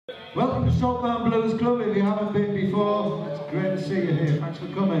Welcome to Saltburn Blues Club. If you haven't been before, it's great to see you here. Thanks for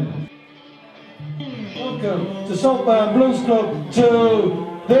coming. Welcome to Saltburn Blues Club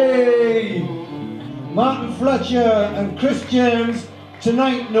to the Martin Fletcher and Chris James,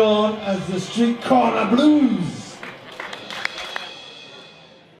 tonight known as the Street Corner Blues.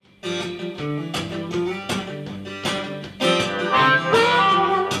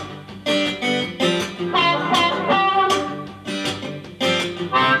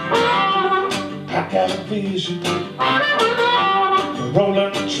 I got a vision, a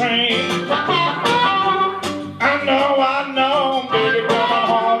rolling train. I know, baby, coming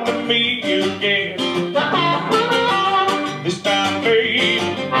home to meet you again. This time, baby,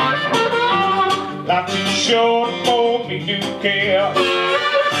 life too short for me to care.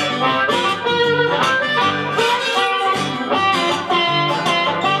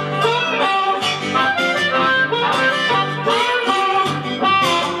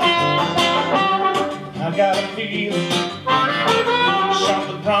 I got a feeling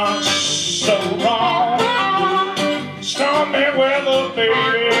something runs so wrong. Stormy weather,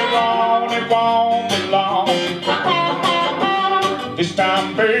 baby, wrong, it won't be long. This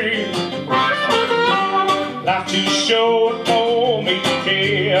time, baby, life too short for me to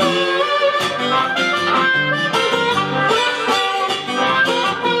care.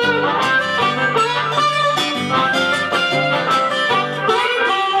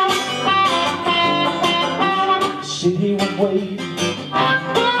 Sit here and wait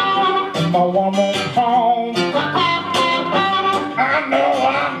in my one-room home. I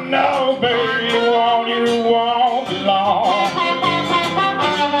know, baby, you won't be long.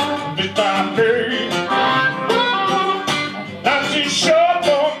 This time, baby, that's too short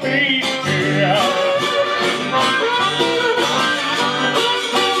for me to care.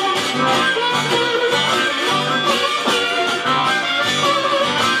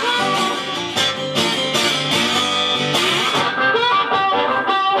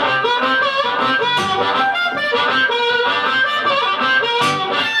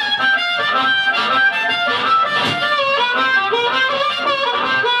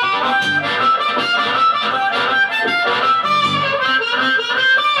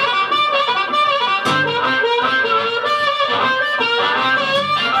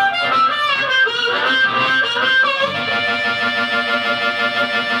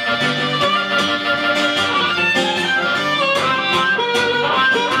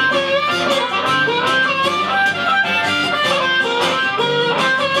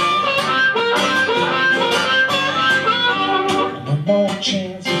 No more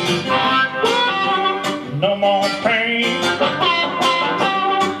chances, no more pain,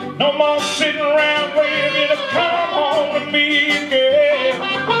 no more sitting around waiting to come home to me again.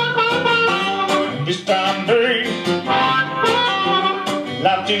 This time, baby,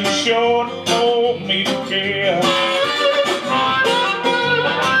 life too short for me to care.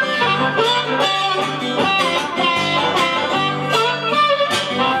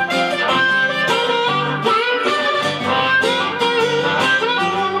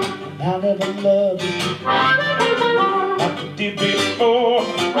 I never loved you